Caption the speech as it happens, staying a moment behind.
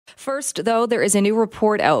First, though, there is a new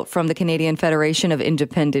report out from the Canadian Federation of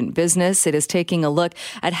Independent Business. It is taking a look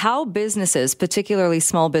at how businesses, particularly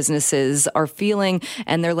small businesses, are feeling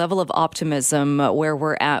and their level of optimism where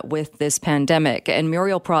we're at with this pandemic. And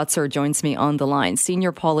Muriel Protzer joins me on the line,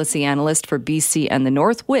 Senior Policy Analyst for BC and the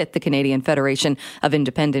North with the Canadian Federation of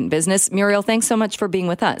Independent Business. Muriel, thanks so much for being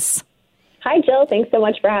with us. Hi, Jill. Thanks so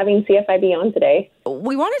much for having CFIB on today.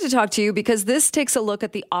 We wanted to talk to you because this takes a look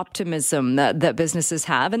at the optimism that businesses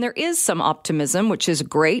have. And there is some optimism, which is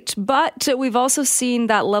great. But we've also seen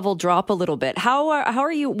that level drop a little bit. What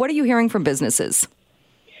are you hearing from businesses?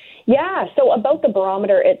 Yeah, so about the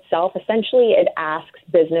barometer itself, essentially it asks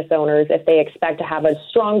business owners if they expect to have a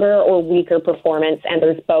stronger or weaker performance, and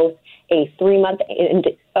there's both a three-month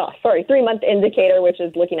indicator, which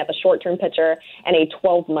is looking at the short-term picture, and a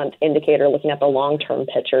 12-month indicator looking at the long-term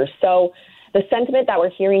picture. So the sentiment that we're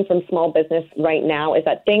hearing from small business right now is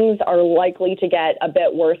that things are likely to get a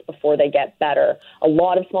bit worse before they get better. A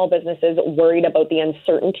lot of small businesses worried about the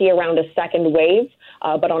uncertainty around a second wave,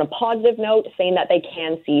 but on a positive note, saying that they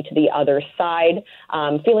can see to the other side,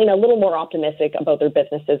 feeling a little more optimistic about their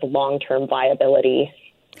business's long-term viability.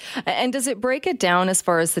 And does it break it down as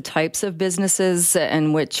far as the types of businesses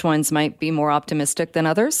and which ones might be more optimistic than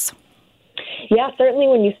others? Yeah, certainly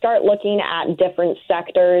when you start looking at different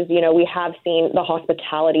sectors, we have seen the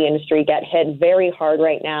hospitality industry get hit very hard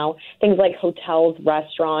right now, things like hotels,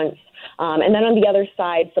 restaurants. And then on the other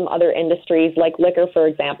side, some other industries like liquor, for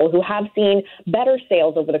example, who have seen better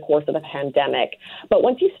sales over the course of the pandemic. But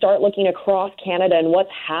once you start looking across Canada and what's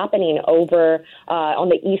happening over on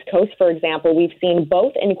the East Coast, for example, we've seen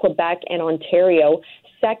both in Quebec and Ontario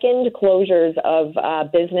second closures of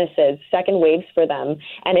businesses, second waves for them.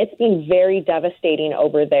 And it's been very devastating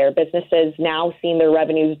over there. Businesses now seeing their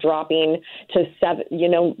revenues dropping to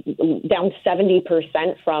down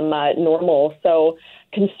 70% from normal. So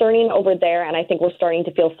concerning over there, and I think we're starting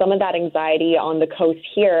to feel some of that anxiety on the coast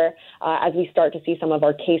here as we start to see some of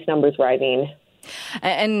our case numbers rising.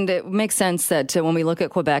 And it makes sense that when we look at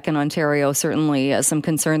Quebec and Ontario, certainly some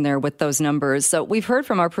concern there with those numbers. So we've heard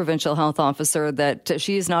from our provincial health officer that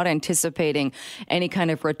she is not anticipating any kind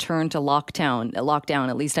of return to lockdown,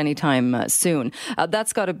 at least anytime soon.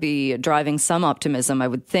 That's got to be driving some optimism, I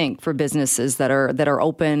would think, for businesses that are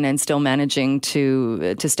open and still managing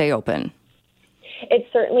to stay open.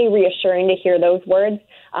 It's certainly reassuring to hear those words.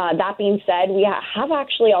 That being said, we have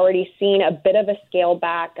actually already seen a bit of a scale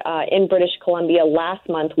back in British Columbia. Last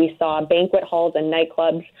month, we saw banquet halls and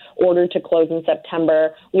nightclubs ordered to close in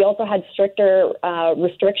September. We also had stricter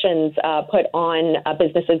restrictions put on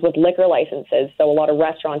businesses with liquor licenses. So a lot of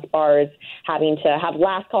restaurants, bars having to have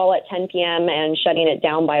last call at 10 p.m. and shutting it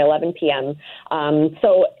down by 11 p.m.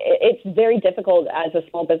 So it's very difficult as a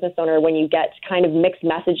small business owner when you get kind of mixed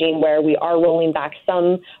messaging where we are rolling back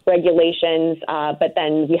some regulations, but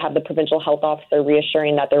then we have the provincial health officer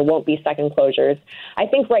reassuring that there won't be second closures. I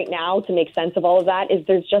think right now, to make sense of all of that, is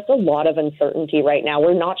there's just a lot of uncertainty right now.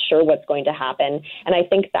 We're not sure what's going to happen. And I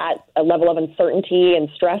think that a level of uncertainty and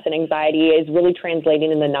stress and anxiety is really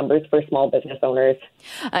translating in the numbers for small business owners.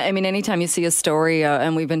 I mean, anytime you see a story,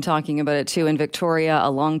 and we've been talking about it too, in Victoria,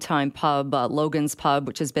 a longtime pub, Logan's Pub,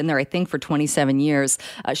 which has been there, I think, for 27 years,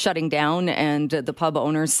 shutting down, and the pub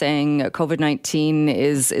owners saying COVID-19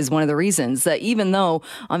 is one of the reasons, even though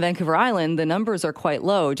on Vancouver Island, the numbers are quite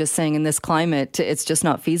low, just saying in this climate, it's just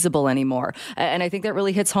not feasible anymore. And I think that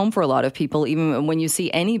really hits home for a lot of people, even when you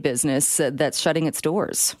see any business that's shutting its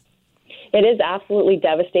doors. It is absolutely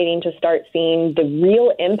devastating to start seeing the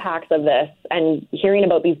real impacts of this and hearing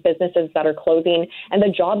about these businesses that are closing and the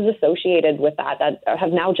jobs associated with that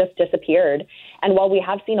have now just disappeared. And while we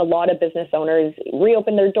have seen a lot of business owners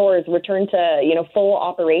reopen their doors, return to, full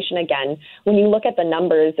operation again, when you look at the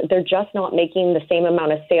numbers, they're just not making the same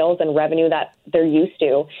amount of sales and revenue that they're used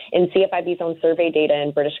to. In CFIB's own survey data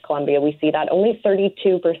in British Columbia, we see that only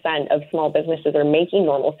 32% of small businesses are making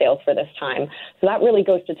normal sales for this time. So that really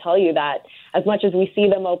goes to tell you that as much as we see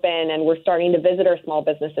them open and we're starting to visit our small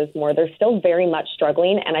businesses more, they're still very much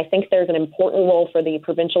struggling. And I think there's an important role for the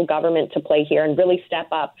provincial government to play here and really step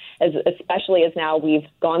up, especially as now we've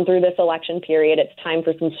gone through this election period. It's time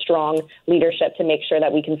for some strong leadership to make sure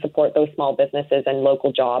that we can support those small businesses and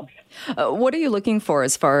local jobs. What are you looking for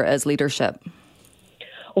as far as leadership?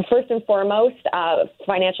 Well, first and foremost,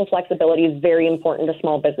 financial flexibility is very important to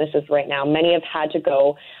small businesses right now. Many have had to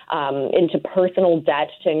go into personal debt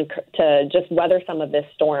to just weather some of this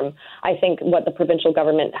storm. I think what the provincial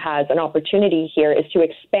government has an opportunity here is to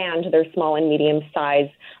expand their small and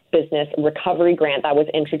medium-sized business recovery grant that was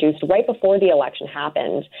introduced right before the election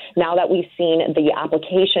happened. Now that we've seen the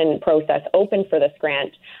application process open for this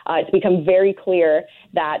grant, it's become very clear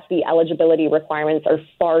that the eligibility requirements are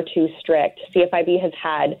far too strict. CFIB has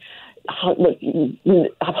had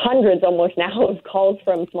hundreds almost now of calls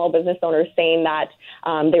from small business owners saying that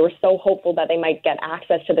they were so hopeful that they might get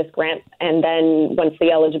access to this grant, and then once the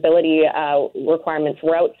eligibility requirements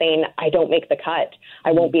were out, saying, I don't make the cut.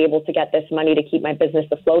 I won't be able to get this money to keep my business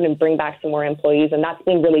afloat and bring back some more employees, and that's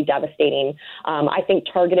been really devastating. I think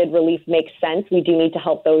targeted relief makes sense. We do need to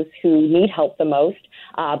help those who need help the most.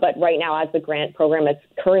 But right now, as the grant program is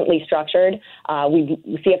currently structured,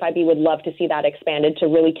 CFIB would love to see that expanded to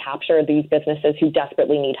really capture these businesses who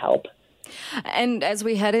desperately need help. And as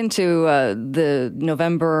we head into the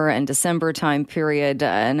November and December time period,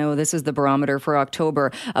 I know this is the barometer for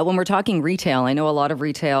October. When we're talking retail, I know a lot of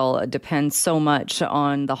retail depends so much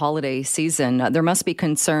on the holiday season. There must be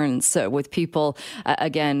concerns with people,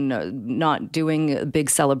 again, not doing big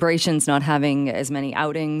celebrations, not having as many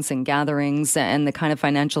outings and gatherings, and the kind of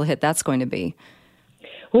financial hit that's going to be.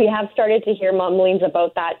 We have started to hear mumblings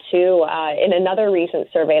about that, too. In another recent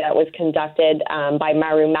survey that was conducted by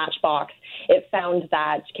Maru Matchbox, it found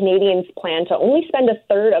that Canadians plan to only spend a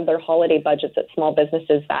third of their holiday budgets at small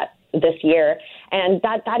businesses this year. And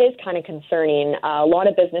that is kind of concerning. A lot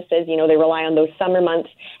of businesses, they rely on those summer months.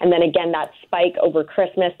 And then again, that spike over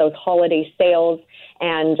Christmas, those holiday sales.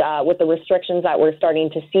 And with the restrictions that we're starting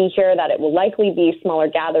to see here, that it will likely be smaller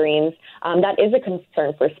gatherings, that is a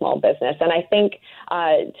concern for small business. And I think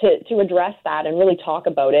to address that and really talk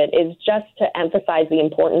about it is just to emphasize the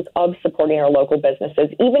importance of supporting our local businesses,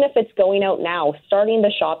 even if it's going out now, starting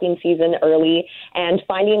the shopping season early and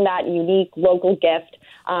finding that unique local gift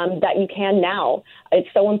that you can now. It's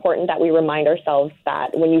so important that we remind ourselves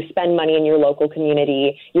that when you spend money in your local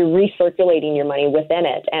community, you're recirculating your money within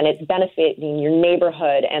it, and it's benefiting your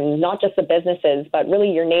neighborhood and not just the businesses, but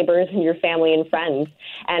really your neighbors and your family and friends.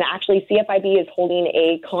 And actually, CFIB is holding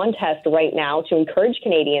a contest right now to encourage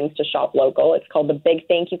Canadians to shop local. It's called the Big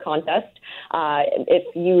Thank You Contest.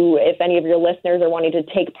 If any of your listeners are wanting to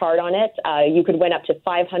take part on it, you could win up to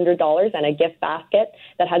 $500 and a gift basket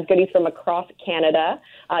that has goodies from across Canada.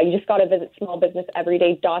 You just got to visit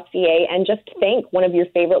smallbusinesseveryday.ca and just thank one of your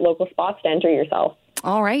favorite local spots to enter yourself.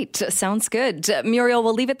 All right. Sounds good. Muriel,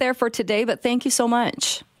 we'll leave it there for today, but thank you so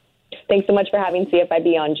much. Thanks so much for having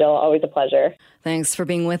CFIB on, Jill. Always a pleasure. Thanks for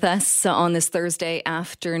being with us on this Thursday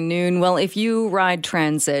afternoon. Well, if you ride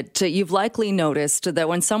transit, you've likely noticed that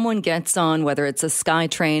when someone gets on, whether it's a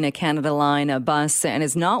Skytrain, a Canada Line, a bus, and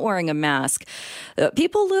is not wearing a mask,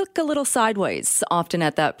 people look a little sideways often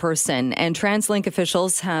at that person. And TransLink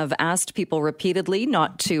officials have asked people repeatedly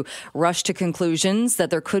not to rush to conclusions that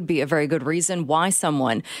there could be a very good reason why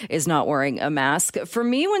someone is not wearing a mask. For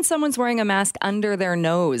me, when someone's wearing a mask under their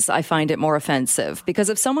nose, I find it more offensive, because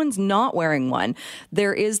if someone's not wearing one,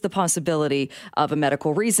 there is the possibility of a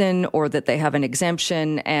medical reason or that they have an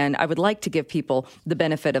exemption, and I would like to give people the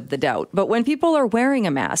benefit of the doubt. But when people are wearing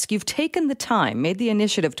a mask, you've taken the time, made the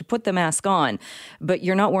initiative to put the mask on, but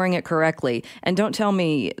you're not wearing it correctly. And don't tell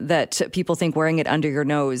me that people think wearing it under your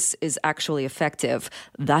nose is actually effective.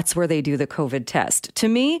 That's where they do the COVID test. To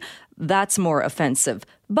me, that's more offensive.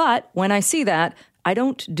 But when I see that, I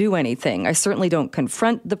don't do anything. I certainly don't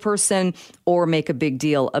confront the person or make a big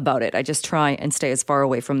deal about it. I just try and stay as far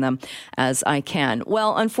away from them as I can.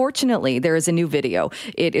 Well, unfortunately, there is a new video.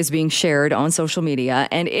 It is being shared on social media,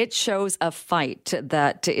 and it shows a fight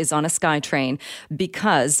that is on a Skytrain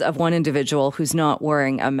because of one individual who's not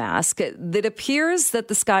wearing a mask. It appears that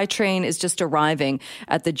the Skytrain is just arriving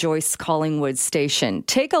at the Joyce Collingwood station.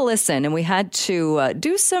 Take a listen, and we had to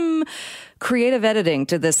do some creative editing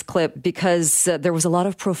to this clip because there was a lot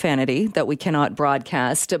of profanity that we cannot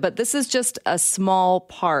broadcast. But this is just a small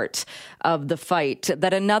part of the fight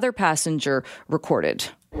that another passenger recorded.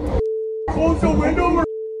 Close the window, we're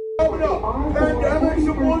coming up. Pandemic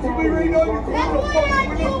supposedly right now. You close the fucking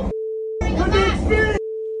window. Because it's fake.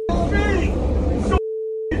 It's fake. It's so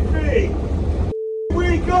fake.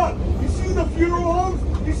 Wake up. You see the funeral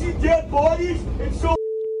homes? You see dead bodies? It's so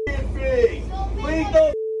fake. Wake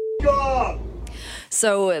up. Up.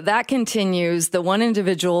 So that continues. The one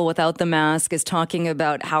individual without the mask is talking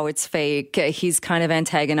about how it's fake. He's kind of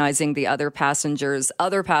antagonizing the other passengers.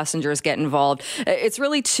 Other passengers get involved. It's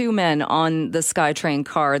really two men on the Skytrain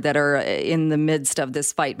car that are in the midst of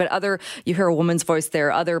this fight. But you hear a woman's voice there.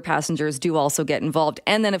 Other passengers do also get involved.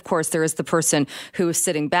 And then, of course, there is the person who is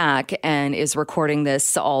sitting back and is recording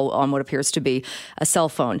this all on what appears to be a cell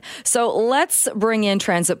phone. So let's bring in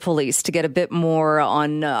transit police to get a bit more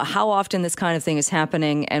on how often this kind of thing is happening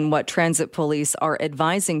happening and what transit police are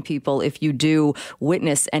advising people if you do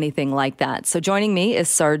witness anything like that. So joining me is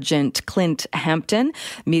Sergeant Clint Hampton,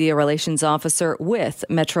 Media Relations Officer with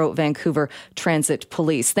Metro Vancouver Transit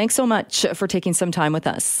Police. Thanks so much for taking some time with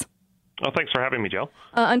us. Well, thanks for having me, Jill.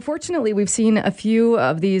 Unfortunately, we've seen a few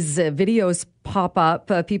of these videos pop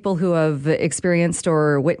up, people who have experienced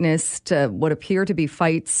or witnessed what appear to be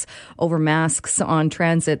fights over masks on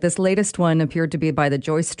transit. This latest one appeared to be by the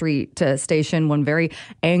Joy Street station, one very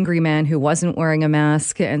angry man who wasn't wearing a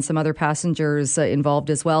mask and some other passengers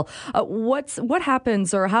involved as well. What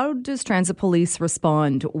happens, or how does transit police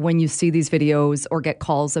respond when you see these videos or get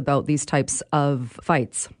calls about these types of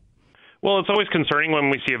fights? Well, it's always concerning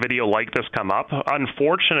when we see a video like this come up.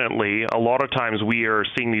 Unfortunately, a lot of times we are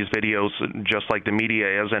seeing these videos just like the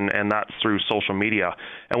media is, and that's through social media.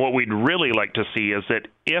 And what we'd really like to see is that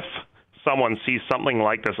if someone sees something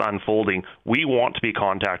like this unfolding, we want to be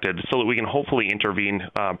contacted so that we can hopefully intervene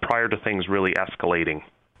prior to things really escalating.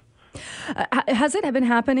 Has it been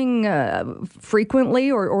happening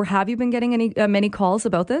frequently, or have you been getting many calls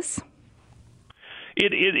about this?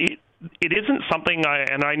 It isn't something,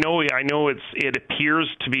 I know it appears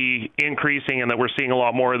to be increasing, and that we're seeing a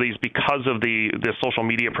lot more of these because of the social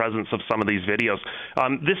media presence of some of these videos.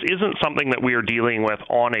 This isn't something that we are dealing with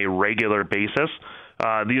on a regular basis.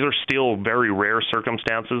 These are still very rare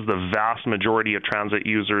circumstances. The vast majority of transit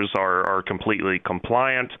users are completely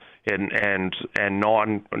compliant and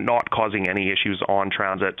not causing any issues on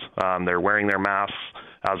transit. They're wearing their masks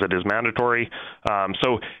as it is mandatory.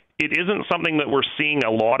 So it isn't something that we're seeing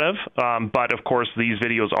a lot of, but of course these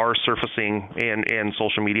videos are surfacing in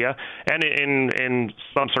social media, and in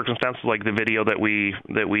some circumstances, like the video that we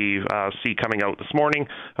see coming out this morning,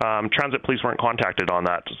 transit police weren't contacted on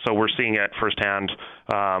that, so we're seeing it firsthand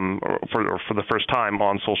for the first time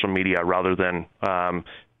on social media rather than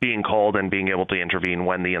being called and being able to intervene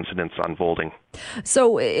when the incident's unfolding.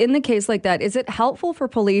 So in the case like that, is it helpful for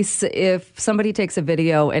police if somebody takes a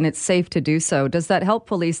video and it's safe to do so? Does that help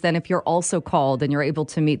police then if you're also called and you're able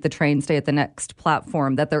to meet the train, stay at the next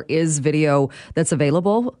platform, that there is video that's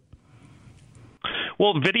available?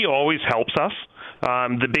 Well, video always helps us.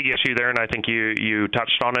 The big issue there, and I think you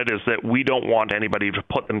touched on it, is that we don't want anybody to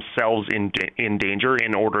put themselves in danger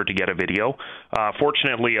in order to get a video.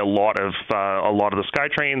 Fortunately, a lot of the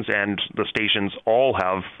Skytrains and the stations all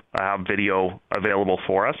have video available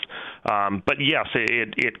for us. But yes,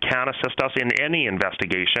 it can assist us in any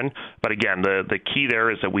investigation. But again, the key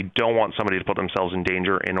there is that we don't want somebody to put themselves in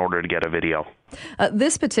danger in order to get a video.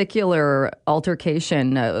 This particular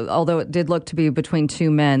altercation, although it did look to be between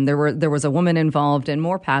two men, there was a woman involved and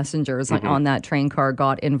more passengers on that train car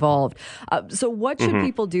got involved. So what should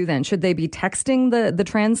people do then? Should they be texting the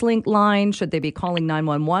TransLink line? Should they be calling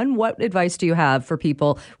 911? What advice do you have for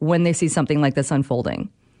people when they see something like this unfolding?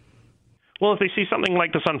 Well, if they see something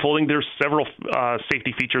like this unfolding, there's several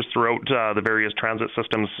safety features throughout the various transit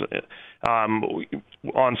systems.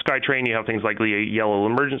 On Skytrain, you have things like the yellow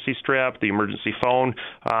emergency strip, the emergency phone.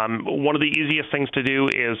 One of the easiest things to do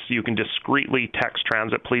is you can discreetly text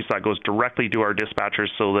transit police. That goes directly to our dispatchers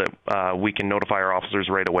so that we can notify our officers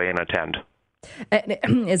right away and attend.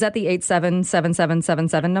 Is that the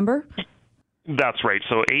 877777 number? That's right.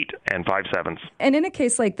 So 8 and 5 sevens. And in a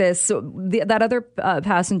case like this, that other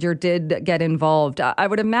passenger did get involved. I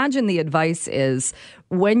would imagine the advice is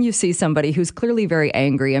when you see somebody who's clearly very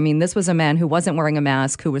angry. I mean, this was a man who wasn't wearing a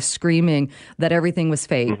mask, who was screaming that everything was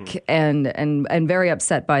fake and very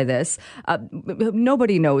upset by this.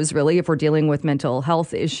 Nobody knows really if we're dealing with mental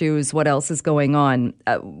health issues, what else is going on.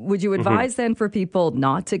 Would you advise then for people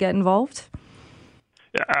not to get involved?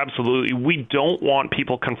 Absolutely. We don't want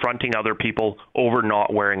people confronting other people over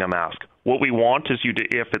not wearing a mask. What we want is you to,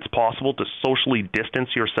 if it's possible, to socially distance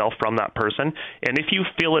yourself from that person. And if you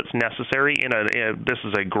feel it's necessary, this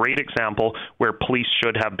is a great example where police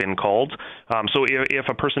should have been called. So if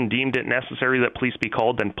a person deemed it necessary that police be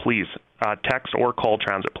called, then please text or call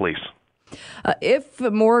transit police. If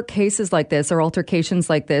more cases like this or altercations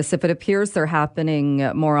like this, if it appears they're happening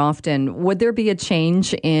more often, would there be a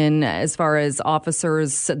change in as far as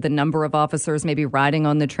officers, the number of officers maybe riding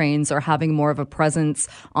on the trains or having more of a presence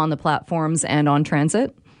on the platforms and on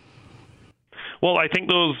transit? Well, I think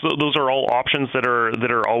those are all options that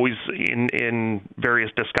are always in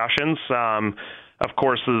various discussions. Of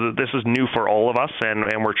course, this is new for all of us,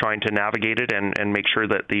 and we're trying to navigate it and make sure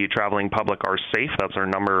that the traveling public are safe. That's our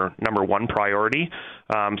number one priority.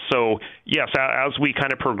 So yes, as we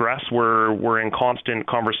kind of progress, we're in constant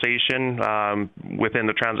conversation within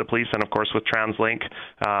the transit police and of course with TransLink,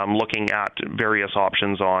 looking at various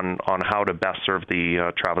options on how to best serve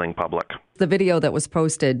the traveling public. The video that was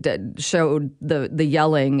posted showed the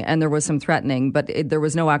yelling and there was some threatening, but there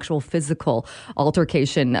was no actual physical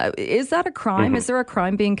altercation. Is that a crime? Mm-hmm. Is there a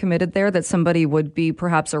crime being committed there that somebody would be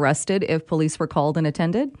perhaps arrested if police were called and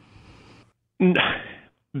attended? We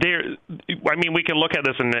can look at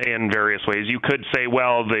this in various ways. You could say,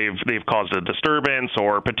 well, they've caused a disturbance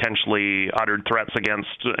or potentially uttered threats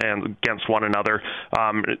against one another.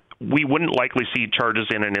 We wouldn't likely see charges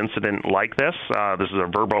in an incident like this. This is a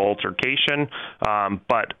verbal altercation,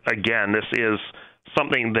 but again, this is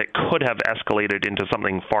something that could have escalated into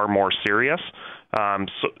something far more serious.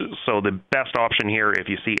 So the best option here, if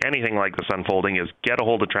you see anything like this unfolding, is get a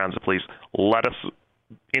hold of transit police. Let us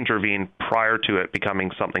intervene prior to it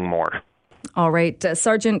becoming something more. All right,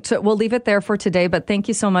 Sergeant, we'll leave it there for today, but thank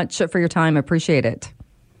you so much for your time. Appreciate it.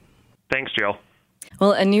 Thanks, Jill.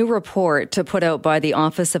 Well, a new report put out by the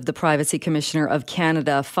Office of the Privacy Commissioner of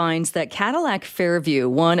Canada finds that Cadillac Fairview,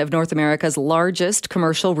 one of North America's largest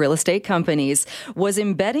commercial real estate companies, was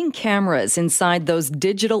embedding cameras inside those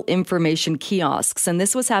digital information kiosks. And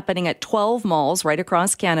this was happening at 12 malls right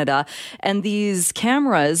across Canada. And these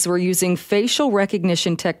cameras were using facial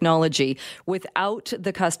recognition technology without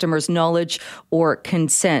the customer's knowledge or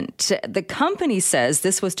consent. The company says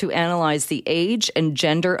this was to analyze the age and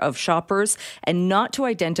gender of shoppers and not to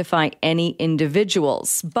identify any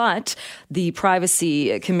individuals. But the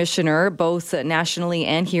Privacy Commissioner, both nationally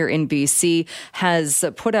and here in BC, has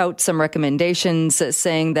put out some recommendations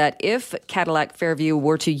saying that if Cadillac Fairview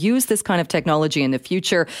were to use this kind of technology in the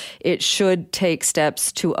future, it should take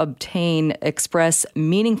steps to obtain express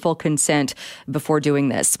meaningful consent before doing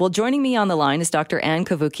this. Well, joining me on the line is Dr. Anne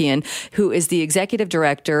Kavukian, who is the Executive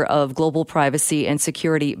Director of Global Privacy and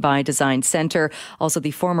Security by Design Centre, also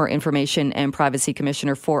the former Information and Privacy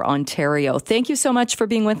Commissioner for Ontario. Thank you so much for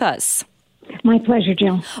being with us. My pleasure,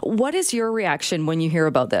 Jill. What is your reaction when you hear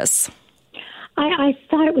about this? I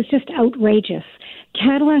thought it was just outrageous.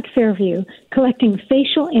 Cadillac Fairview collecting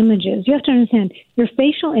facial images. You have to understand, your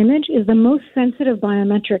facial image is the most sensitive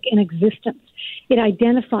biometric in existence. It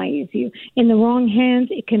identifies you. In the wrong hands,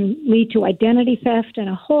 it can lead to identity theft and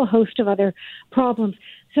a whole host of other problems.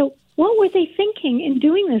 So what were they thinking in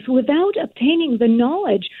doing this without obtaining the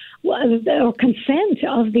knowledge or consent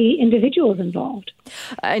of the individuals involved?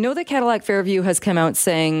 I know that Cadillac Fairview has come out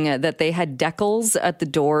saying that they had decals at the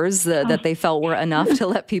doors that they felt were enough to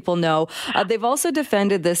let people know. They've also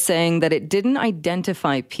defended this, saying that it didn't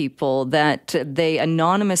identify people, that they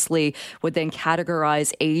anonymously would then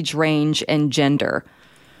categorize age range and gender.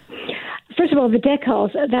 First of all, the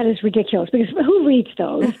decals, that is ridiculous, because who reads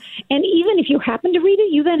those? And even if you happen to read it,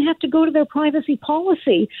 you then have to go to their privacy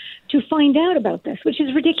policy to find out about this, which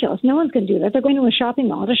is ridiculous. No one's going to do that. They're going to a shopping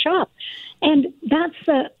mall to shop. And that's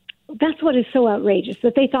what is so outrageous,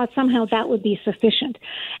 that they thought somehow that would be sufficient.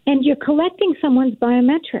 And you're collecting someone's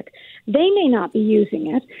biometric. They may not be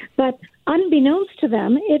using it, but unbeknownst to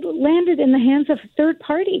them, it landed in the hands of a third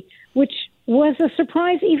party, which was a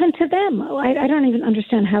surprise even to them. I don't even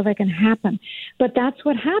understand how that can happen, but that's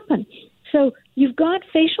what happened. So you've got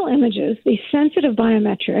facial images, the sensitive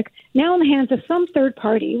biometric, now in the hands of some third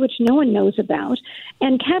party, which no one knows about,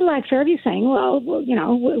 and Cadillac Fairview saying, well, you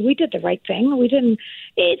know, we did the right thing. We didn't.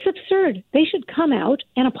 It's absurd. They should come out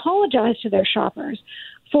and apologize to their shoppers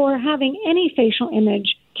for having any facial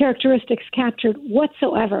image characteristics captured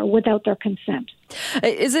whatsoever without their consent.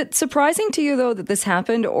 Is it surprising to you, though, that this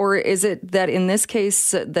happened, or is it that in this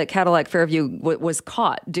case that Cadillac Fairview was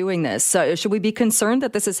caught doing this? Should we be concerned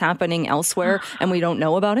that this is happening elsewhere and we don't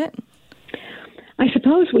know about it? I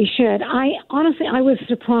suppose we should. I was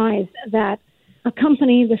surprised that a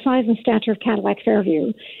company the size and stature of Cadillac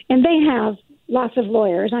Fairview, and they have lots of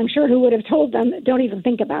lawyers, I'm sure, who would have told them, don't even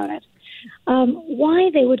think about it, why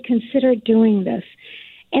they would consider doing this.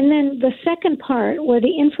 And then the second part, where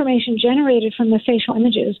the information generated from the facial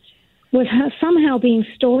images was somehow being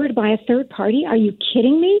stored by a third party. Are you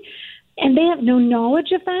kidding me? And they have no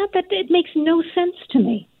knowledge of that? It makes no sense to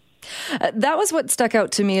me. That was what stuck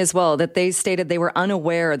out to me as well, that they stated they were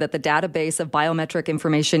unaware that the database of biometric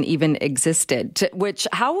information even existed, which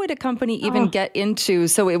how would a company even get into?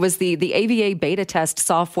 So it was the AVA beta test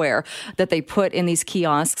software that they put in these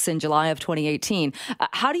kiosks in July of 2018.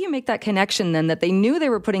 How do you make that connection then, that they knew they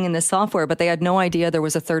were putting in this software, but they had no idea there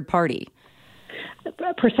was a third party?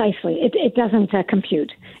 Precisely. It doesn't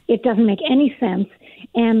compute. It doesn't make any sense.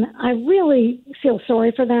 And I really feel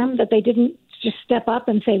sorry for them that they didn't just step up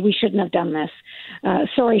and say, we shouldn't have done this.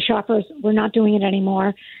 Sorry, shoppers, we're not doing it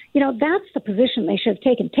anymore. That's the position they should have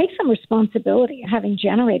taken. Take some responsibility having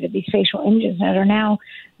generated these facial images that are now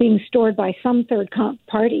being stored by some third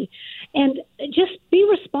party. And just be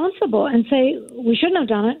responsible and say, we shouldn't have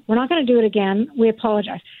done it. We're not going to do it again. We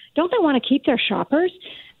apologize. Don't they want to keep their shoppers?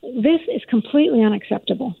 This is completely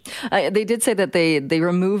unacceptable. They did say that they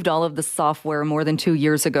removed all of the software more than 2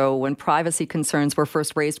 years ago when privacy concerns were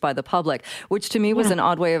first raised by the public, which to me was an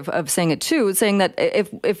odd way of saying it too, saying that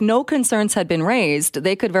if no concerns had been raised,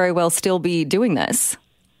 they could very well still be doing this.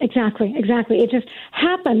 Exactly. It just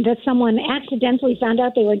happened that someone accidentally found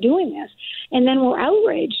out they were doing this, and then we're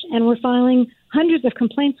outraged, and we're filing hundreds of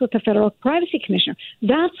complaints with the Federal Privacy Commissioner.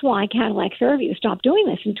 That's why Cadillac Fairview stopped doing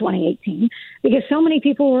this in 2018, because so many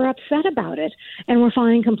people were upset about it, and we're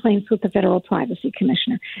filing complaints with the Federal Privacy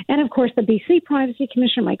Commissioner. And, of course, the BC Privacy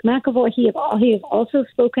Commissioner, Mike McAvoy, he has also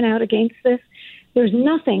spoken out against this. There's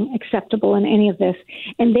nothing acceptable in any of this,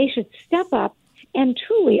 and they should step up and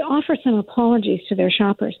truly offer some apologies to their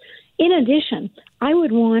shoppers. In addition, I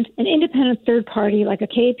would want an independent third party like a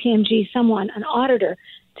KPMG, an auditor,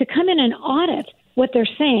 to come in and audit what they're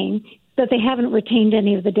saying, that they haven't retained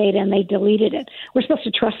any of the data and they deleted it. We're supposed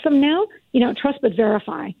to trust them now? Trust but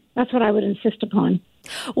verify. That's what I would insist upon.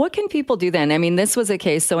 What can people do then? I mean, this was a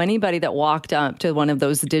case, so anybody that walked up to one of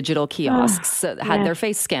those digital kiosks had their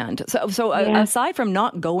face scanned. So aside from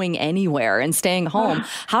not going anywhere and staying home,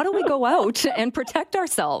 how do we go out and protect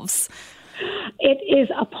ourselves? It is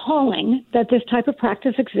appalling that this type of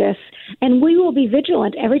practice exists, and we will be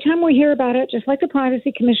vigilant every time we hear about it, just like the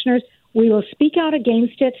privacy commissioners. We will speak out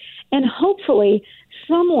against it, and hopefully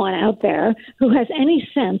someone out there who has any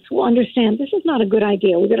sense will understand this is not a good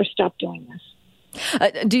idea. We better stop doing this.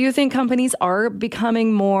 Do you think companies are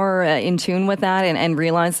becoming more in tune with that and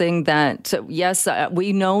realizing that, yes,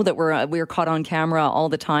 we know that we're caught on camera all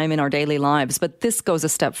the time in our daily lives, but this goes a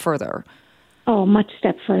step further? Oh, much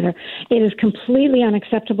step further. It is completely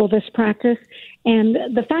unacceptable, this practice. And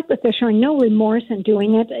the fact that they're showing no remorse in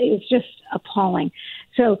doing it is just appalling.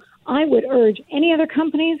 So I would urge any other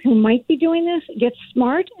companies who might be doing this, get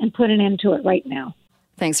smart and put an end to it right now.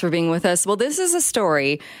 Thanks for being with us. Well, this is a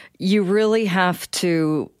story. You really have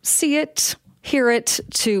to see it, hear it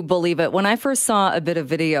to believe it. When I first saw a bit of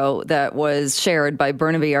video that was shared by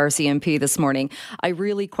Burnaby RCMP this morning, I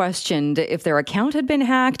really questioned if their account had been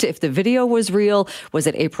hacked, if the video was real. Was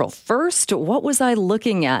it April 1st? What was I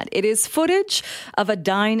looking at? It is footage of a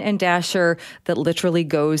Dine and Dasher that literally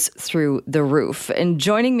goes through the roof. And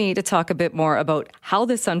joining me to talk a bit more about how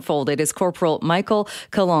this unfolded is Corporal Michael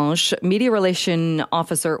Calange, Media Relation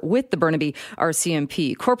Officer with the Burnaby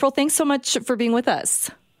RCMP. Corporal, thanks so much for being with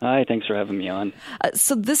us. Hi, thanks for having me on.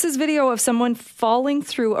 So this is video of someone falling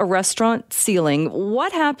through a restaurant ceiling.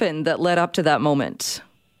 What happened that led up to that moment?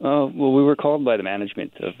 Well, we were called by the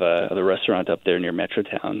management of the restaurant up there near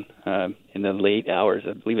Metrotown in the late hours.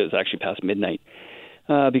 I believe it was actually past midnight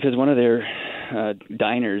because one of their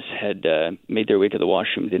diners had made their way to the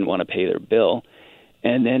washroom, didn't want to pay their bill,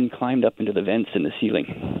 and then climbed up into the vents in the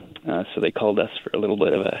ceiling. So they called us for a little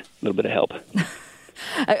bit of help.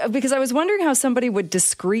 Because I was wondering how somebody would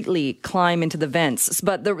discreetly climb into the vents,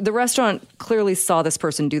 but the restaurant clearly saw this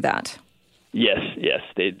person do that. Yes,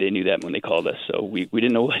 they knew that when they called us, so we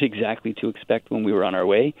didn't know what exactly to expect when we were on our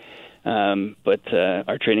way, but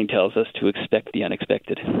our training tells us to expect the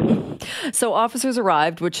unexpected. So officers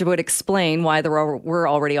arrived, which would explain why there were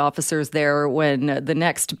already officers there when the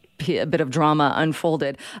next bit of drama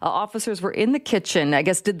unfolded. Officers were in the kitchen. I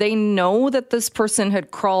guess, did they know that this person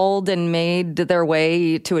had crawled and made their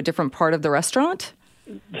way to a different part of the restaurant?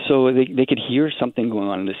 So they could hear something going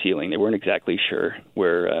on in the ceiling. They weren't exactly sure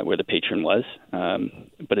where the patron was.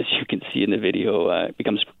 But as you can see in the video, it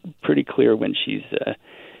becomes pretty clear when she's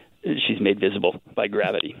made visible by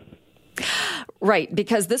gravity. Right,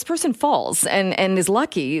 because this person falls and is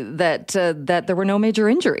lucky that there were no major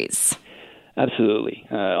injuries. Absolutely.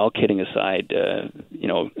 All kidding aside,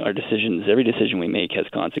 our decisions, every decision we make has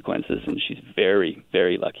consequences, and she's very,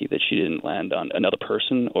 very lucky that she didn't land on another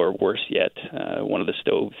person, or worse yet, one of the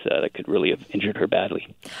stoves that could really have injured her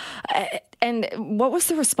badly. And what was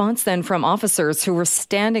the response then from officers who were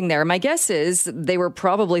standing there? My guess is they were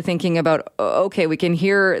probably thinking about, okay, we can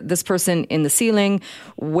hear this person in the ceiling.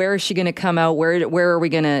 Where is she going to come out? Where are we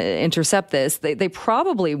going to intercept this? They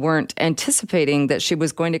probably weren't anticipating that she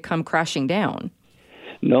was going to come crashing down.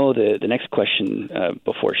 No, the next question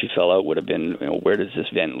before she fell out would have been, where does this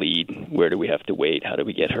vent lead? Where do we have to wait? How do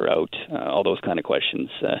we get her out? All those kind of questions.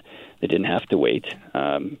 They didn't have to wait.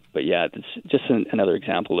 But yeah, it's just another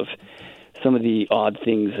example of some of the odd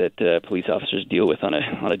things that police officers deal with on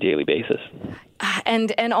a daily basis.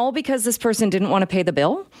 And all because this person didn't want to pay the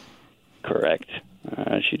bill? Correct.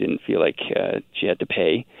 She didn't feel like she had to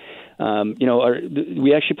pay.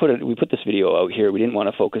 We actually put this video out here. We didn't want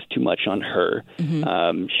to focus too much on her.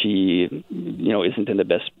 Mm-hmm. She, isn't in the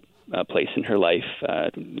best place in her life.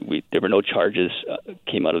 There were no charges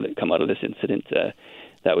come out of this incident.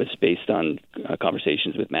 That was based on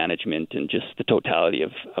conversations with management and just the totality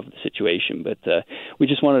of the situation. But we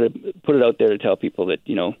just wanted to put it out there to tell people that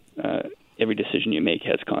every decision you make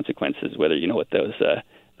has consequences, whether you know what those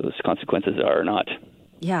consequences are or not.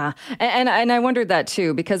 Yeah, and I wondered that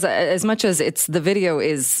too, because as much as the video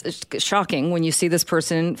is shocking when you see this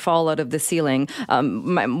person fall out of the ceiling,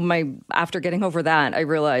 after getting over that, I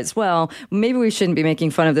realized, well, maybe we shouldn't be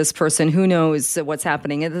making fun of this person. Who knows what's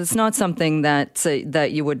happening? It's not something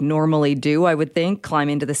that you would normally do, I would think, climb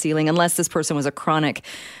into the ceiling, unless this person was a chronic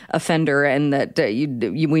offender and that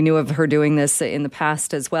we knew of her doing this in the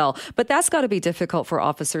past as well. But that's got to be difficult for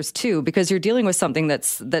officers too, because you're dealing with something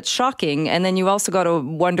that's shocking, and then you also got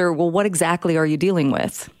to wonder, well, what exactly are you dealing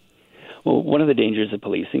with? Well, one of the dangers of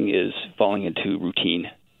policing is falling into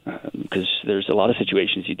routine, because there's a lot of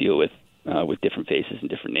situations you deal with different faces and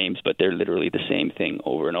different names, but they're literally the same thing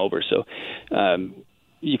over and over. So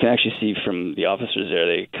you can actually see from the officers there,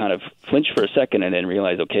 they kind of flinch for a second and then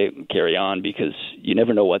realize, okay, carry on, because you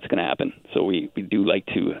never know what's going to happen. So we do like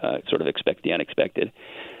to sort of expect the unexpected.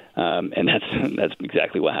 And that's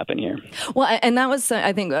exactly what happened here. Well, and that was,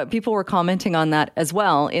 I think, people were commenting on that as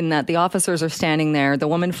well, in that the officers are standing there. The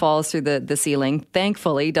woman falls through the ceiling.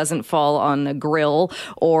 Thankfully, doesn't fall on a grill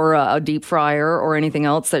or a deep fryer or anything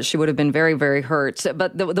else that she would have been very, very hurt.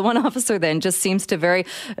 But the one officer then just seems to very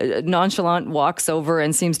nonchalant walks over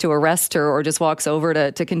and seems to arrest her, or just walks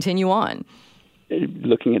over to continue on.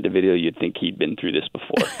 Looking at the video, you'd think he'd been through this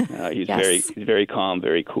before. He's yes. very calm,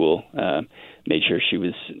 very cool. Made sure she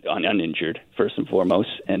was uninjured first and foremost,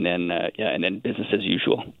 and then business as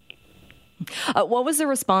usual. What was the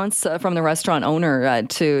response from the restaurant owner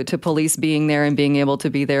to police being there and being able to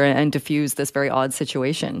be there and diffuse this very odd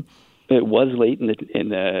situation? It was late in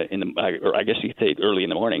the or I guess you could say early in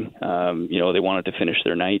the morning. They wanted to finish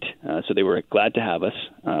their night, so they were glad to have us.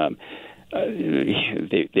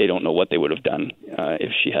 They don't know what they would have done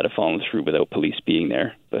if she had fallen through without police being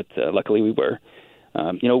there, but luckily we were.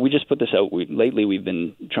 We just put this out. Lately we've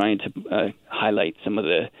been trying to highlight some of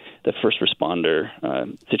the first responder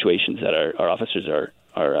situations that our officers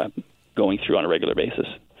are going through on a regular basis.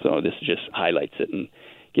 So this just highlights it and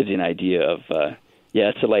gives you an idea of,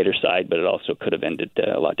 it's a lighter side, but it also could have ended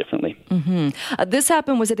a lot differently. Mm-hmm. This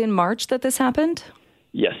happened, was it in March that this happened?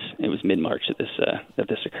 Yes, it was mid-March that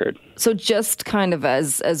this occurred. So just kind of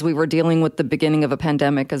as we were dealing with the beginning of a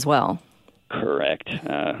pandemic as well. Correct.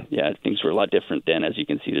 Things were a lot different then. As you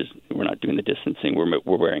can see, we're not doing the distancing.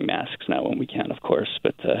 We're wearing masks now when we can, of course.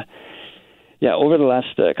 But over the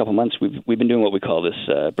last couple months, we've been doing what we call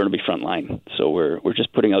this Burnaby Frontline. So we're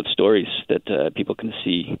just putting out stories that people can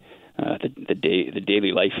see the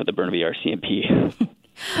daily life of the Burnaby RCMP.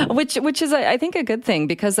 Which is, I think, a good thing,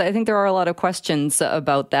 because I think there are a lot of questions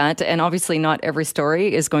about that. And obviously not every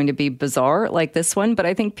story is going to be bizarre like this one. But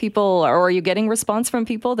I think are you getting response from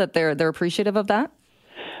people that they're appreciative of that?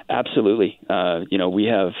 Absolutely. We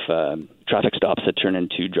have traffic stops that turn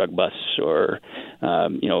into drug busts, or,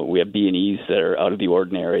 we have B&Es that are out of the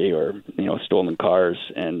ordinary, or, stolen cars.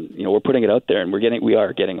 And, we're putting it out there, and we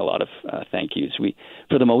are getting a lot of thank yous.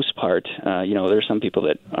 For the most part, there's some people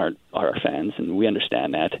that aren't our fans, and we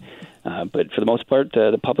understand that. But for the most part,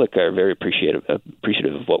 the public are very appreciative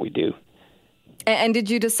of what we do. And did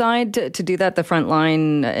you decide to do that, the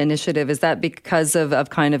Frontline initiative? Is that because of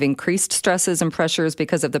kind of increased stresses and pressures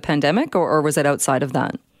because of the pandemic, or was it outside of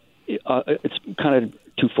that? It's kind of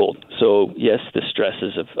twofold. So, yes, the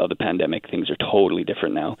stresses of the pandemic, things are totally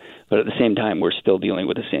different now. But at the same time, we're still dealing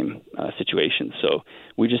with the same situation. So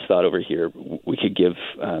we just thought over here we could give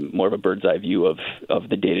more of a bird's eye view of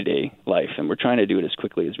the day-to-day life. And we're trying to do it as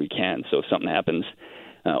quickly as we can. So if something happens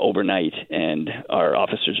overnight and our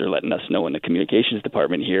officers are letting us know in the communications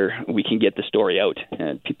department here, we can get the story out.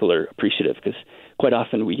 And people are appreciative, because quite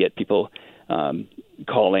often we get people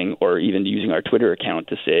calling or even using our Twitter account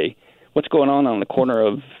to say, what's going on the corner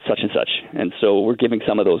of such and such? And so we're giving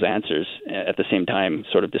some of those answers at the same time,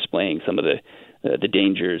 sort of displaying some of the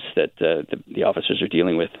dangers that the officers are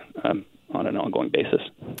dealing with on an ongoing basis.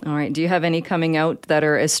 All right. Do you have any coming out that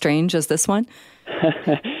are as strange as this one?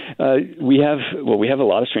 We have a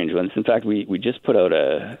lot of strange ones. In fact, we just put out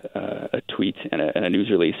a tweet and a news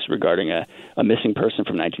release regarding a missing person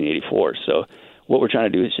from 1984. So what we're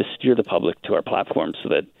trying to do is just steer the public to our platform so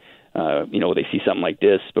that they see something like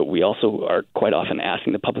this, but we also are quite often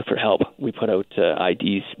asking the public for help. We put out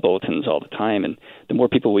IDs, bulletins all the time, and the more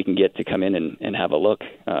people we can get to come in and have a look,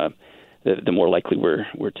 the more likely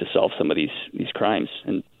we're to solve some of these crimes.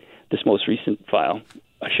 And this most recent file,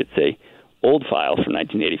 I should say, old file from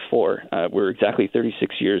 1984, we're exactly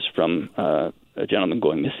 36 years from a gentleman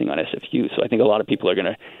going missing on SFU. So I think a lot of people are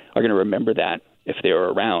going to remember that if they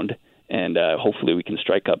were around. And hopefully we can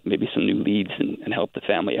strike up maybe some new leads and help the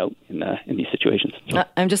family out in these situations.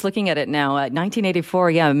 I'm just looking at it now.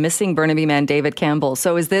 1984, missing Burnaby man David Campbell.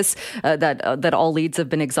 So is this that all leads have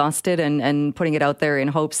been exhausted and putting it out there in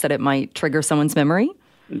hopes that it might trigger someone's memory?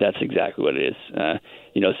 That's exactly what it is.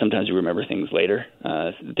 Sometimes you remember things later.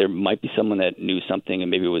 There might be someone that knew something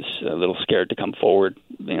and maybe was a little scared to come forward,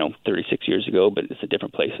 36 years ago, but it's a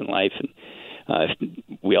different place in life. And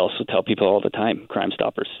we also tell people all the time, Crime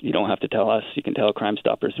Stoppers. You don't have to tell us. You can tell Crime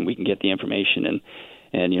Stoppers, and we can get the information.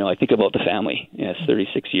 And I think about the family. It's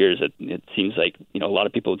 36 years. It seems like, a lot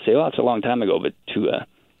of people would say, oh, it's a long time ago. But to a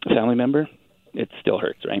family member, it still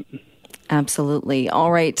hurts, right? Absolutely.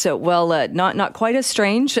 All right. So, well, not quite as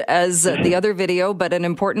strange as the other video, but an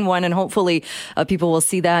important one. And hopefully people will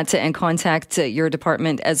see that and contact your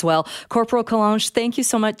department as well. Corporal Calanche, thank you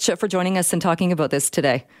so much for joining us and talking about this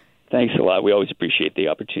today. Thanks a lot. We always appreciate the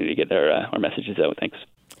opportunity to get our messages out. Thanks.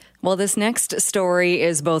 Well, this next story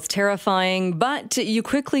is both terrifying, but you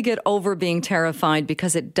quickly get over being terrified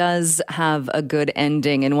because it does have a good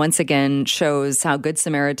ending and once again shows how good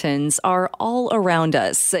Samaritans are all around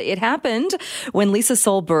us. It happened when Lisa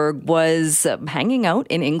Solberg was hanging out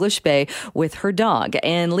in English Bay with her dog.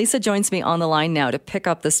 And Lisa joins me on the line now to pick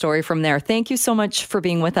up the story from there. Thank you so much for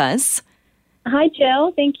being with us. Hi,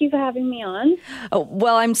 Jill. Thank you for having me on. Oh,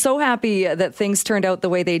 well, I'm so happy that things turned out the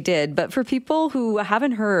way they did. But for people who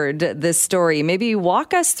haven't heard this story, maybe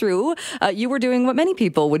walk us through. You were doing what many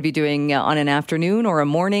people would be doing on an afternoon or a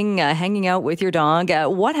morning, hanging out with your dog.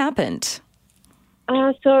 What happened?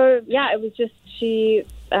 It was just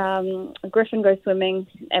Griffin goes swimming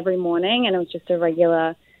every morning, and it was just a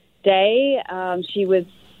regular day. She was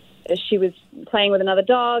playing with another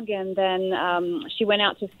dog, and then she went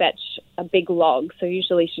out to fetch a big log. So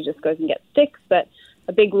usually she just goes and gets sticks, but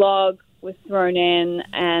a big log was thrown in,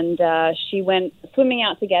 and she went swimming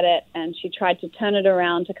out to get it, and she tried to turn it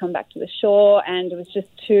around to come back to the shore, and it was just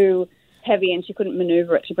too heavy, and she couldn't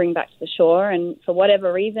maneuver it to bring back to the shore. And for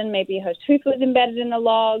whatever reason, maybe her tooth was embedded in the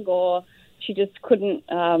log, or she just couldn't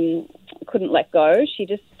let go. She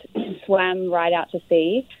just swam right out to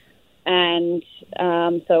sea. And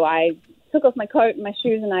so I took off my coat and my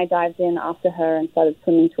shoes, and I dived in after her and started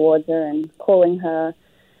swimming towards her and calling her.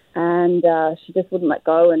 And she just wouldn't let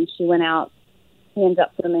go, and she went out. We ended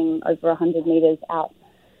up swimming over 100 meters out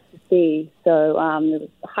to sea. So there was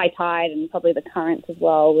high tide, and probably the current as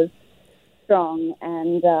well was strong.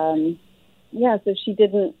 And so she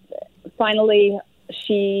didn't. Finally,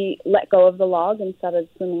 she let go of the log and started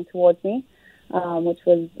swimming towards me. Which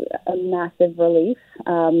was a massive relief,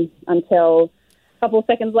 until a couple of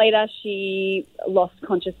seconds later she lost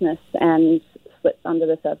consciousness and slipped under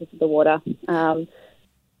the surface of the water.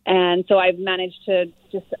 And so I managed to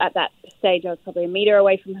just, at that stage, I was probably a meter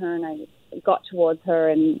away from her, and I got towards her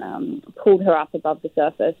and pulled her up above the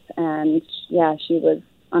surface. And, she was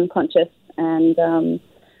unconscious. And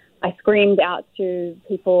I screamed out to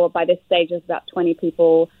people. By this stage, there's about 20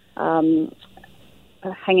 people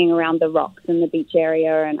hanging around the rocks in the beach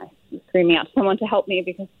area, and I was screaming out to someone to help me,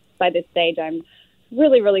 because by this stage I'm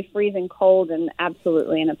really, really freezing cold and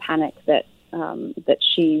absolutely in a panic that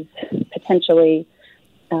she's potentially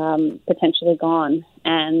gone.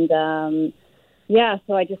 And so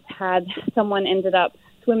I just had someone ended up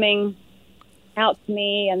swimming out to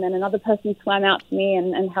me, and then another person swam out to me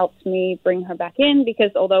and helped me bring her back in, because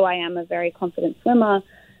although I am a very confident swimmer,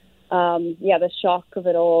 the shock of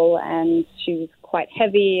it all, and she was quite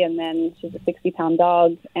heavy, and then she's a 60-pound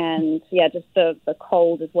dog, and just the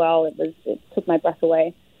cold as well. It took my breath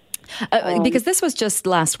away. Because this was just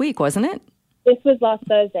last week, wasn't it? This was last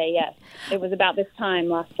Thursday, yes. It was about this time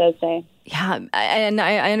last Thursday. Yeah, and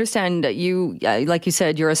I understand you, like you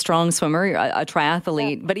said, you're a strong swimmer, a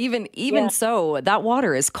triathlete, but even so, that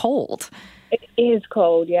water is cold. It is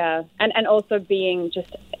cold, yeah. And also being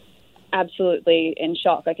just absolutely in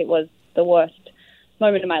shock. Like, it was the worst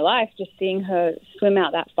moment of my life, just seeing her swim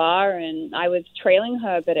out that far, and I was trailing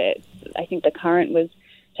her, but I think the current was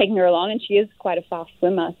taking her along, and she is quite a fast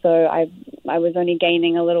swimmer, so I was only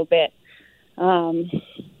gaining a little bit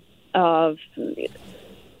of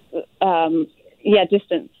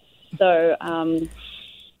distance. So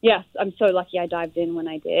yes, I'm so lucky I dived in when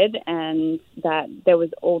I did, and that there was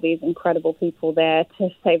all these incredible people there to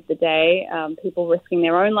save the day, people risking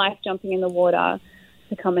their own life jumping in the water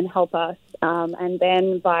to come and help us. And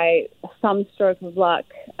then by some stroke of luck,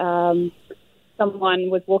 someone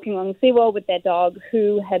was walking along the seawall with their dog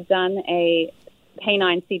who had done a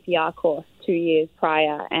canine CPR course 2 years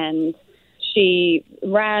prior, and she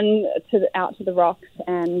ran out to the rocks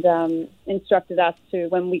and instructed us to,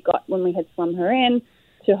 when we had swum her in,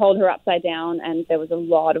 to hold her upside down, and there was a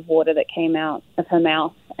lot of water that came out of her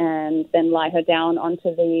mouth, and then lie her down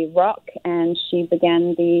onto the rock, and she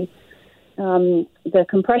began the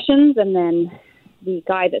compressions, and then the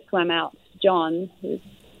guy that swam out, John, who's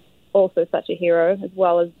also such a hero, as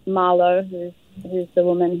well as Marlo, who's the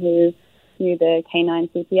woman who knew the canine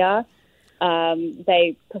CPR.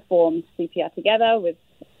 They performed CPR together with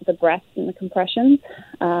the breath and the compressions,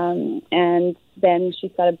 and then she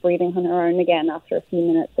started breathing on her own again after a few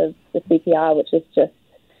minutes of the CPR, which is just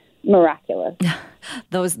miraculous.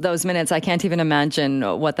 Those minutes, I can't even imagine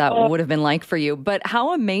what that would have been like for you. But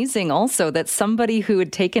how amazing also that somebody who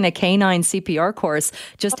had taken a canine CPR course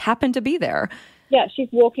just happened to be there. Yeah, she's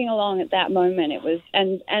walking along at that moment. It was,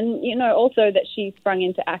 and also that she sprung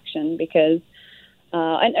into action because,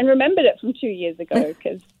 and remembered it from 2 years ago,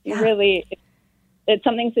 because it's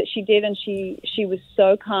something that she did, and she was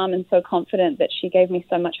so calm and so confident that she gave me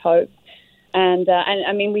so much hope. And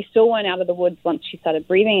I mean, we still weren't out of the woods once she started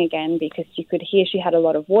breathing again, because you could hear she had a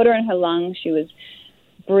lot of water in her lungs. She was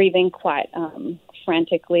breathing quite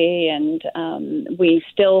frantically, and we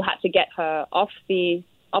still had to get her off the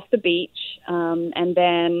beach and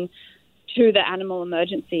then to the animal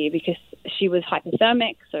emergency, because she was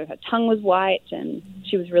hypothermic, so her tongue was white and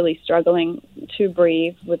she was really struggling to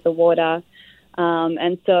breathe with the water.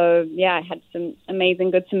 And so, I had some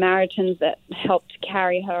amazing Good Samaritans that helped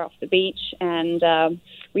carry her off the beach. And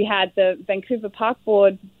we had the Vancouver Park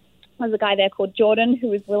Board. There was a guy there called Jordan who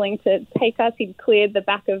was willing to take us. He'd cleared the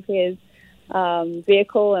back of his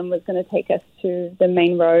vehicle and was going to take us to the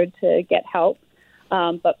main road to get help.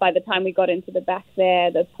 But by the time we got into the back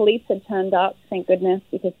there, the police had turned up, thank goodness,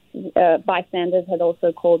 because bystanders had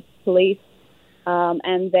also called police.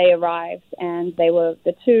 And they arrived, and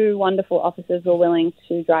the two wonderful officers were willing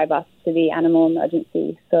to drive us to the animal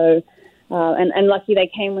emergency. So, and lucky they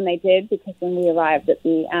came when they did, because when we arrived at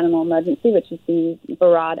the animal emergency, which is the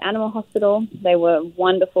Burrard Animal Hospital, they were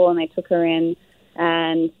wonderful, and they took her in,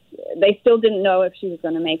 and they still didn't know if she was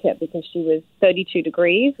going to make it, because she was 32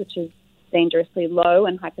 degrees, which is dangerously low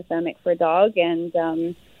and hypothermic for a dog,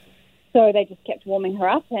 and so they just kept warming her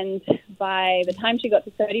up, and by the time she got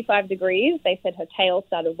to 35 degrees, they said her tail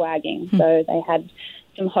started wagging. So they had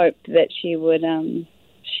some hope that she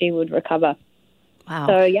would recover. Wow.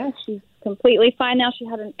 So, she's completely fine now. She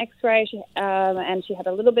had an X-ray, and she had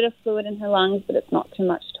a little bit of fluid in her lungs, but it's not too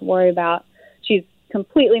much to worry about. She's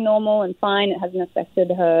completely normal and fine. It hasn't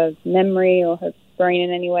affected her memory or her brain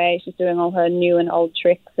in any way. She's doing all her new and old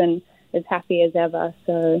tricks and as happy as ever.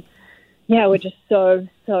 So, we're just so,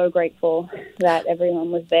 so grateful that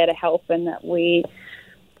everyone was there to help, and that we,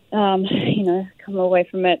 come away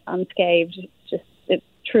from it unscathed. It's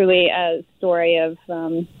truly a story of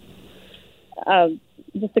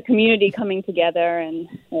just the community coming together, and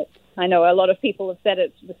I know a lot of people have said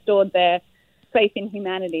it's restored their faith in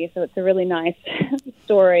humanity, so it's a really nice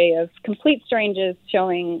story of complete strangers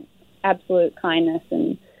showing absolute kindness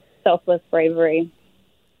and selfless bravery.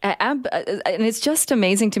 And it's just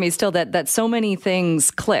amazing to me still that so many things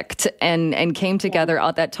clicked and came together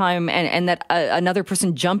at that time, and that another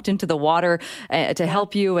person jumped into the water to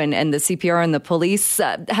help you, and the CPR and the police.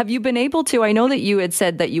 Have you been able to, I know that you had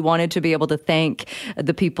said that you wanted to be able to thank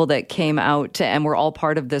the people that came out and were all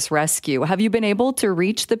part of this rescue. Have you been able to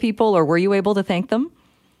reach the people, or were you able to thank them?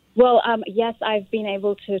 Well, yes, I've been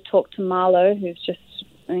able to talk to Marlo, who's just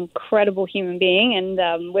an incredible human being,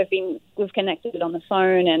 and we've connected on the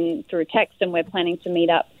phone and through text, and we're planning to meet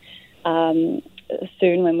up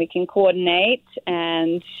soon when we can coordinate.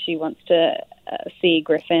 And she wants to see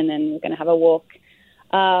Griffin, and we're going to have a walk.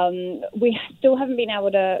 We still haven't been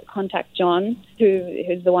able to contact John,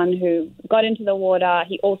 who's the one who got into the water.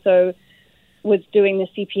 He also was doing the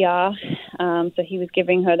CPR, so he was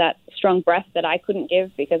giving her that strong breath that I couldn't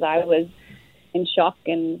give because I was in shock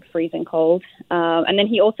and freezing cold. And then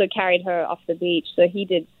he also carried her off the beach. So he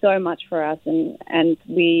did so much for us. And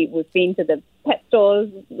we've been to the pet stores,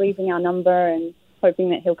 leaving our number and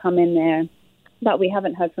hoping that he'll come in there. But we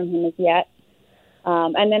haven't heard from him as yet.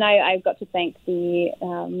 And then I got to thank the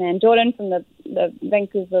man Jordan from the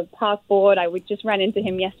Vancouver Park Board. We just ran into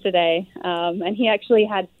him yesterday. And he actually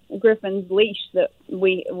had Griffin's leash that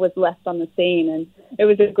we was left on the scene, and it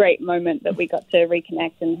was a great moment that we got to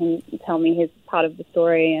reconnect and him tell me his part of the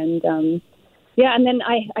story. And and then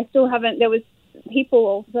I still haven't. There was people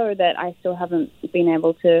also that I still haven't been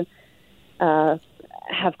able to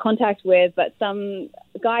have contact with, but some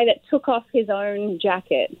guy that took off his own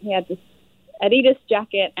jacket. He had this Adidas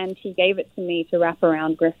jacket, and he gave it to me to wrap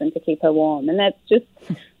around Griffin to keep her warm. And that's just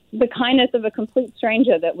the kindness of a complete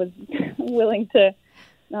stranger that was willing to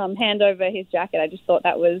hand over his jacket. I just thought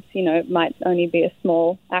that was, it might only be a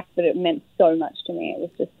small act, but it meant so much to me. It was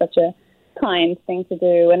just such a kind thing to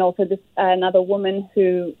do. And also this another woman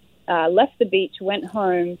who left the beach, went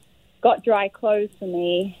home, got dry clothes for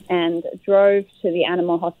me, and drove to the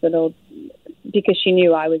animal hospital because she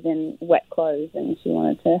knew I was in wet clothes and she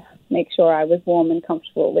wanted to make sure I was warm and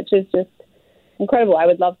comfortable, which is just incredible. I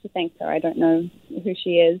would love to thank her. I don't know who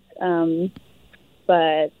she is.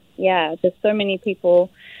 But yeah, just so many people,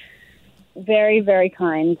 very, very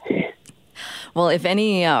kind. Well, if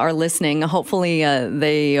any are listening, hopefully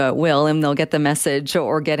they will, and they'll get the message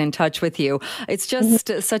or get in touch with you. It's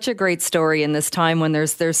just such a great story in this time when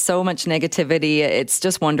there's so much negativity. It's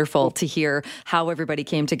just wonderful to hear how everybody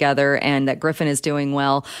came together and that Griffin is doing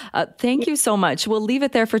well. Thank you so much. We'll leave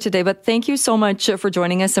it there for today, but thank you so much for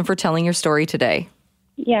joining us and for telling your story today.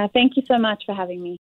 Yeah, thank you so much for having me.